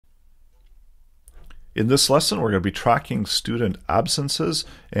In this lesson, we're going to be tracking student absences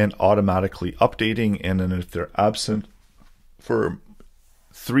and automatically updating. And then if they're absent for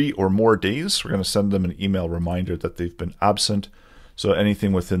 3 or more days, we're going to send them an email reminder that they've been absent. So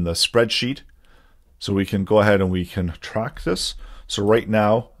anything within the spreadsheet. So we can go ahead and we can track this. So right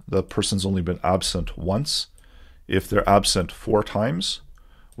now, the person's only been absent once. If they're absent 4 times,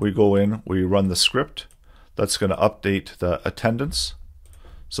 we go in, we run the script. That's going to update the attendance.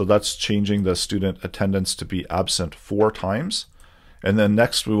 So that's changing the student attendance to be absent 4 times. And then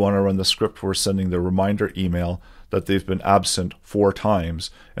next we want to run the script. We're sending the reminder email that they've been absent 4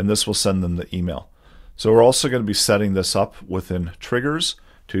 times, and this will send them the email. So we're also going to be setting this up within triggers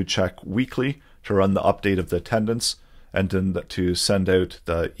to check weekly to run the update of the attendance and then to send out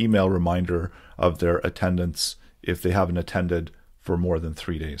the email reminder of their attendance if they haven't attended for more than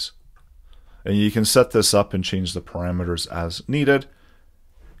 3 days. And you can set this up and change the parameters as needed.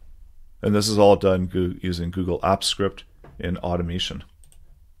 And this is all done using Google Apps Script in automation.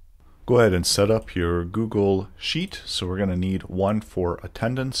 Go ahead and set up your Google Sheet. So we're going to need one for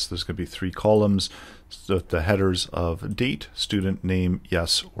attendance. There's going to be 3 columns with the headers of date, student name,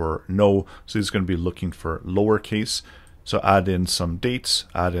 yes or no. So he's going to be looking for lowercase. So add in some dates,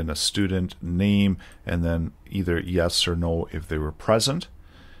 add in a student name, and then either yes or no if they were present.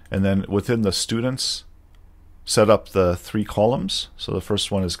 And then within the students, set up the 3 columns. So the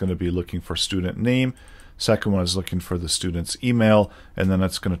first one is going to be looking for student name. Second one is looking for the student's email. And then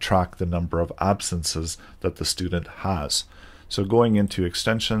it's going to track the number of absences that the student has. So going into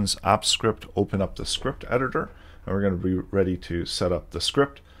extensions, app script, open up the script editor. And we're going to be ready to set up the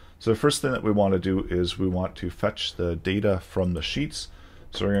script. So the first thing that we want to do is we want to fetch the data from the sheets.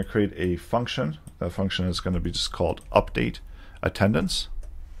 So we're going to create a function. That function is going to be just called update attendance.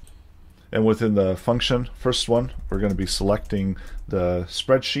 And within the function, first one, we're going to be selecting the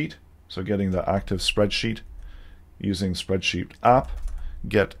spreadsheet. So getting the active spreadsheet using spreadsheet app,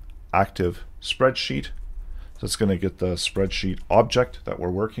 get active spreadsheet. So it's going to get the spreadsheet object that we're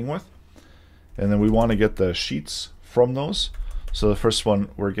working with. And then we want to get the sheets from those. So the first one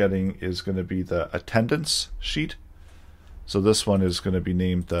we're getting is going to be the attendance sheet. So this one is going to be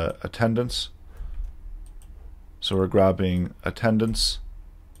named the attendance. So we're grabbing attendance.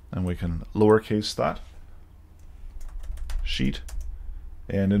 And we can lowercase that sheet.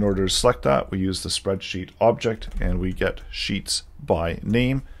 And in order to select that, we use the spreadsheet object and we get sheets by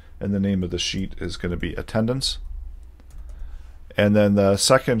name. And the name of the sheet is going to be attendance. And then the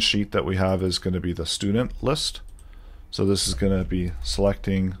second sheet that we have is going to be the student list. So this is going to be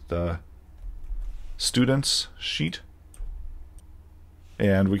selecting the students sheet.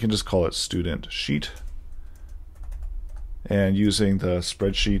 And we can just call it student sheet. And using the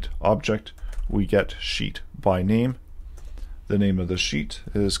spreadsheet object, we get sheet by name. The name of the sheet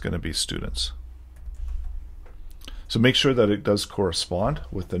is going to be students. So make sure that it does correspond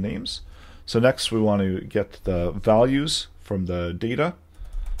with the names. So next we want to get the values from the data.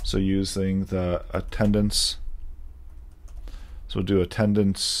 So using the attendance, so we'll do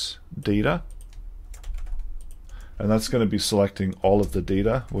attendance data. And that's going to be selecting all of the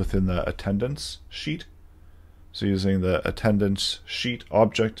data within the attendance sheet. So using the attendance sheet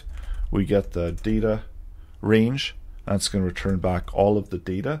object, we get the data range. That's going to return back all of the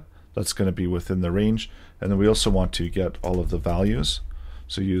data that's going to be within the range. And then we also want to get all of the values.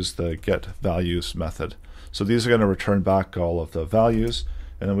 So use the get values method. So these are going to return back all of the values.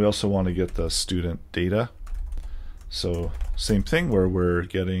 And then we also want to get the student data. So same thing where we're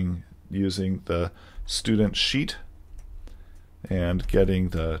using the student sheet and getting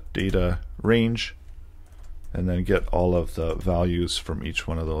the data range, and then get all of the values from each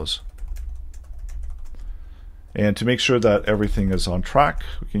one of those. And to make sure that everything is on track,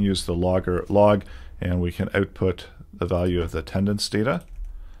 we can use the log and we can output the value of the attendance data.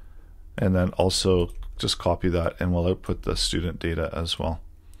 And then also just copy that and we'll output the student data as well.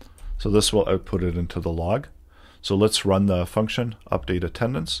 So this will output it into the log. So let's run the function update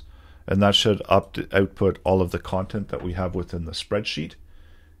attendance, and that should output all of the content that we have within the spreadsheet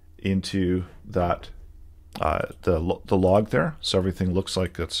into that the log there. So everything looks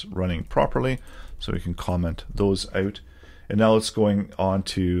like it's running properly. So we can comment those out. And now it's going on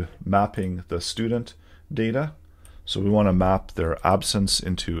to mapping the student data. So we want to map their absence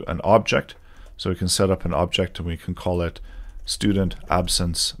into an object. So we can set up an object and we can call it student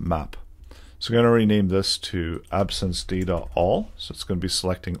absence map. So we're going to rename this to absence data all. So it's going to be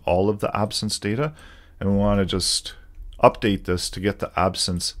selecting all of the absence data. And we want to just update this to get the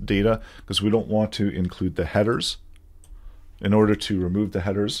absence data because we don't want to include the headers. In order to remove the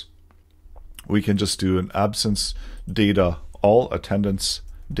headers, we can just do an absence data all, attendance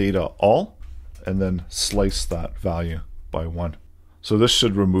data all, and then slice that value by 1. So this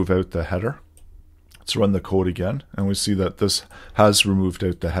should remove out the header. Let's run the code again, and we see that this has removed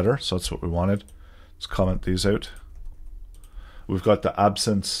out the header, so that's what we wanted. Let's comment these out. We've got the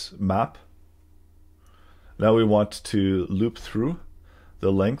absence map. Now we want to loop through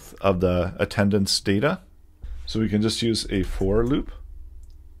the length of the attendance data. So we can just use a for loop,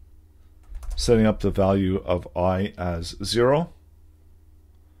 setting up the value of I as 0.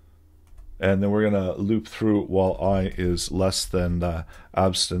 And then we're going to loop through while I is less than the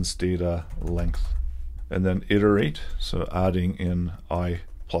absence data length. And then iterate, so adding in I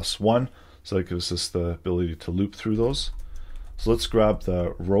plus 1. So that gives us the ability to loop through those. So let's grab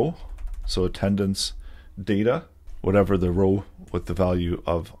the row, so attendance data, whatever the row with the value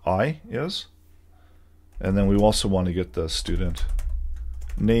of I is. And then we also want to get the student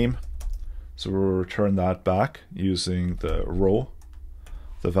name. So we'll return that back using the row,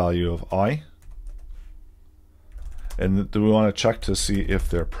 the value of I. And do we want to check to see if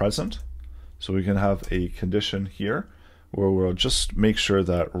they're present? So we can have a condition here where we'll just make sure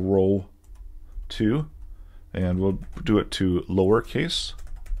that row 2, and we'll do it to lowercase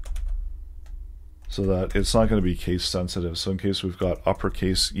so that it's not going to be case sensitive. So in case we've got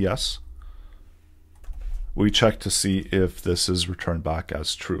uppercase yes, we check to see if this is returned back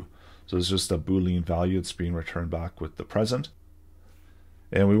as true. So it's just a Boolean value that's being returned back with the present.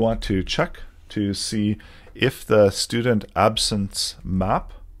 And we want to check to see if the student absence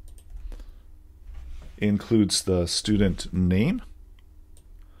map includes the student name.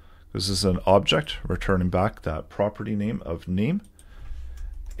 This is an object returning back that property name of name.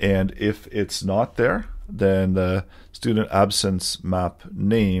 And if it's not there, then the student absence map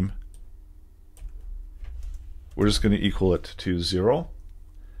name, we're just going to equal it to 0.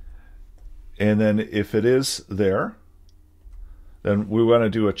 And then if it is there, then we want to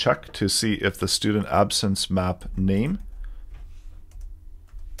do a check to see if the student absence map name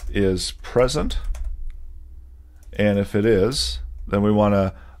is present. And if it is, then we want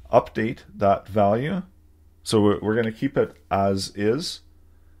to update that value. So we're going to keep it as is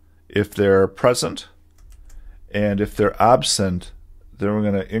if they're present. And if they're absent, then we're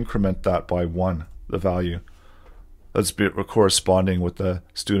going to increment that by 1, the value. That's corresponding with the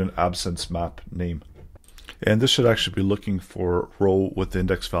student absence map name. And this should actually be looking for row with the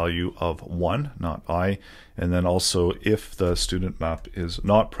index value of 1, not I. And then also if the student map is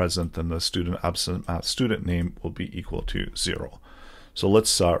not present, then the student absent map student name will be equal to 0. So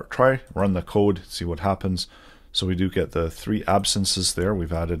let's run the code, see what happens. So we do get the 3 absences there.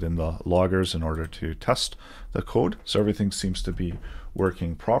 We've added in the loggers in order to test the code. So everything seems to be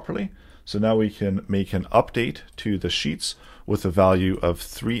working properly. So now we can make an update to the sheets with a value of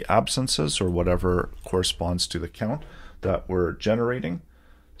 3 absences, or whatever corresponds to the count that we're generating.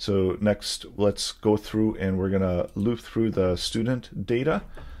 So next, let's go through and we're going to loop through the student data.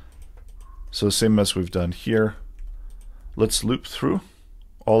 So same as we've done here, let's loop through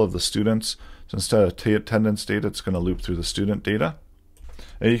all of the students. So instead of attendance data, it's going to loop through the student data.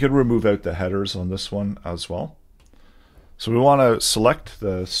 And you can remove out the headers on this one as well. So we want to select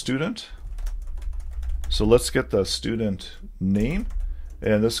the student. So let's get the student name,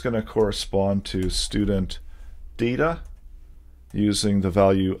 and this is going to correspond to student data using the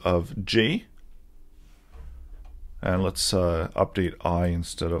value of J. And let's update I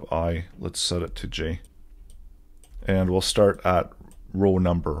instead of I. Let's set it to J. And we'll start at row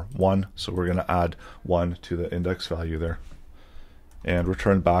number 1. So we're going to add 1 to the index value there. And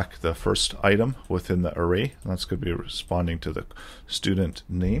return back the first item within the array. And that's going to be responding to the student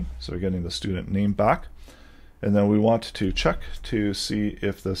name. So we're getting the student name back. And then we want to check to see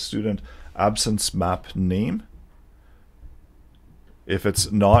if the student absence map name, if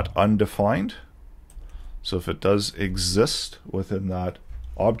it's not undefined, so if it does exist within that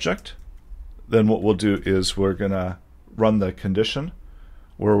object, then what we'll do is we're going to run the condition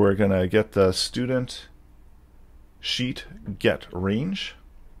where we're going to get the student sheet get range.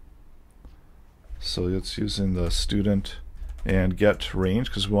 So it's using the student and get range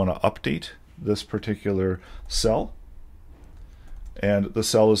because we want to update this particular cell, and the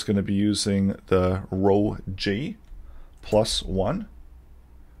cell is going to be using the row J plus 1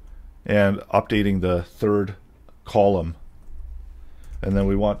 and updating the third column, and then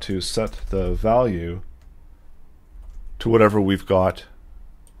we want to set the value to whatever we've got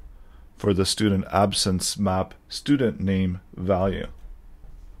for the student absence map student name value.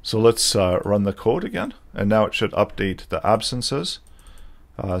 So let's run the code again, and now it should update the absences.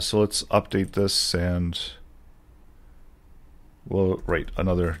 So let's update this, and we'll write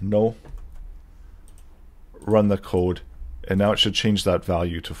another no, run the code, and now it should change that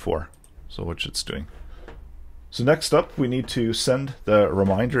value to 4. so which it's doing. So next up, we need to send the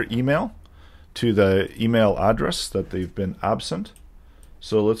reminder email to the email address that they've been absent.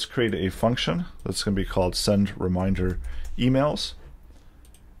 So let's create a function that's going to be called send reminder emails.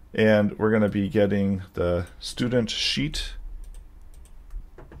 And we're going to be getting the student sheet.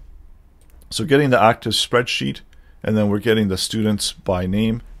 So getting the active spreadsheet, and then we're getting the students by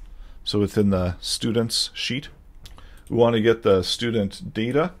name. So within the students sheet, we want to get the student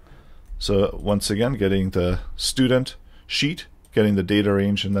data. So once again, getting the student sheet, getting the data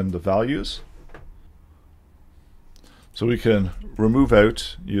range, and then the values. So we can remove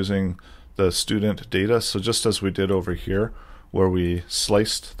out using the student data. So just as we did over here where we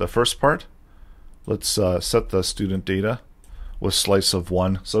sliced the first part, let's set the student data with slice of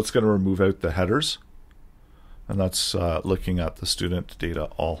 1. So it's going to remove out the headers. And that's looking at the student data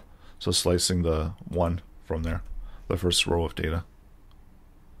all. So slicing the 1 from there, the first row of data.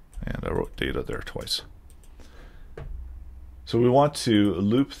 And I wrote data there twice. So we want to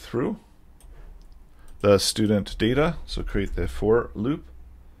loop through the student data. So create the for loop,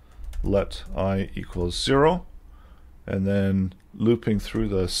 let I equals 0, and then looping through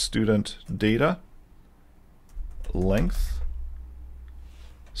the student data length.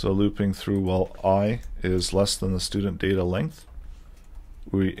 So looping through while I is less than the student data length.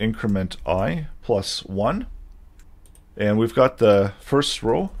 We increment I plus 1. And we've got the first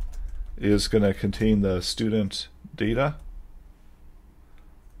row is going to contain the student data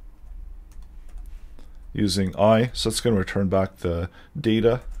using I. So it's going to return back the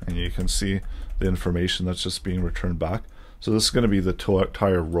data, and you can see the information that's just being returned back. So this is going to be the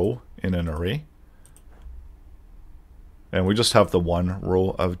entire row in an array. And we just have the 1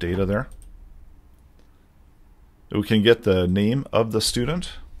 row of data there. We can get the name of the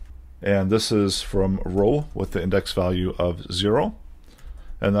student, and this is from row with the index value of 0.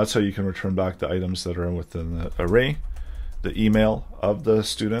 And that's how you can return back the items that are within the array. The email of the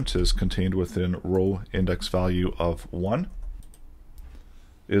student is contained within row index value of 1,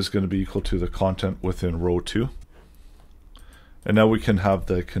 is going to be equal to the content within row 2. And now we can have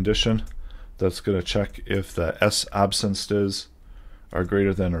the condition that's going to check if the S absences are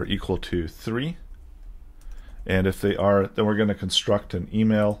greater than or equal to 3. And if they are, then we're going to construct an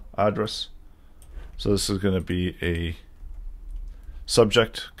email address. So this is going to be a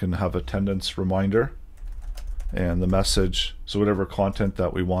subject, can have attendance reminder, and the message, so whatever content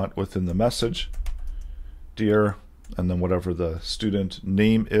that we want within the message, dear, and then whatever the student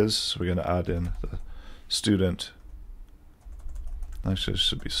name is. So we're going to add in the student, actually it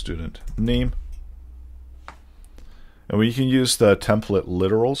should be student name. And we can use the template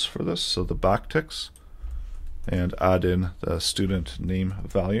literals for this, so the backticks, and add in the student name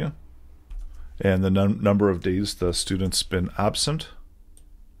value and the number of days the student's been absent.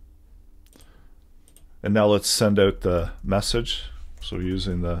 And now let's send out the message. So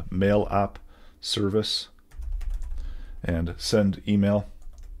using the mail app service and send email,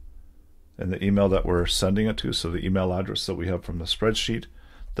 and the email that we're sending it to, so the email address that we have from the spreadsheet,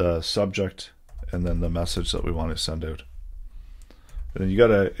 the subject, and then the message that we want to send out. And then you got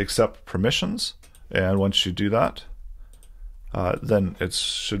to accept permissions, and once you do that, then it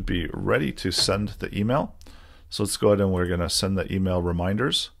should be ready to send the email. So let's go ahead and we're going to send the email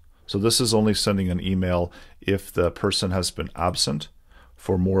reminders. So this is only sending an email if the person has been absent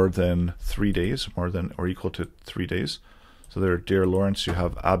for more than 3 days, more than or equal to 3 days. So there, dear Laurence, you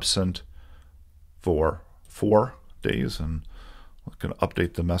have absent for 4 days, and we can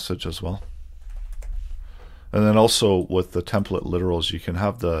update the message as well. And then also with the template literals, you can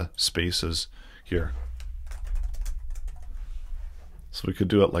have the spaces here. So we could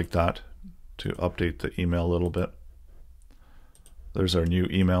do it like that to update the email a little bit. There's our new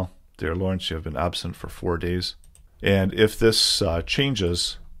email. Dear Laurence, you have been absent for 4 days. And if this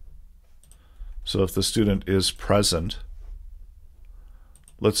changes, so if the student is present,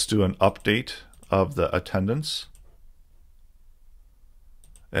 let's do an update of the attendance.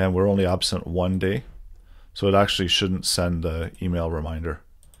 And we're only absent 1 day, so it actually shouldn't send the email reminder.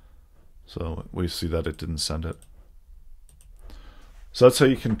 So we see that it didn't send it. So that's how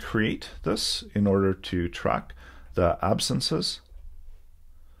you can create this in order to track the absences.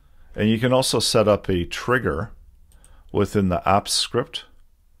 And you can also set up a trigger within the apps script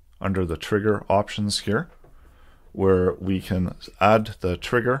under the trigger options here, where we can add the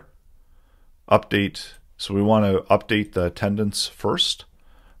trigger, update. So we want to update the attendance first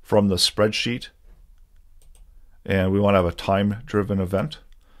from the spreadsheet, and we want to have a time-driven event.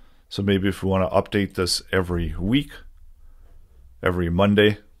 So maybe if we want to update this every week, every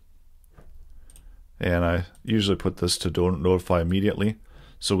Monday, and I usually put this to don't notify immediately.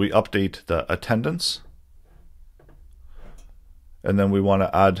 So we update the attendance, and then we want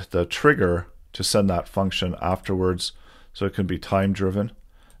to add the trigger to send that function afterwards. So it can be time driven,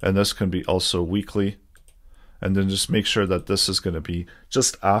 and this can be also weekly. And then just make sure that this is going to be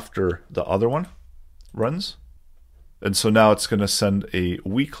just after the other one runs. And so now it's going to send a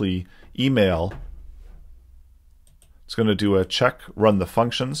weekly email. It's going to do a check, run the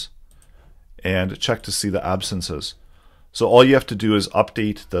functions, and check to see the absences. So all you have to do is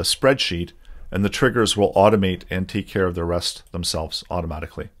update the spreadsheet, and the triggers will automate and take care of the rest themselves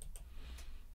automatically.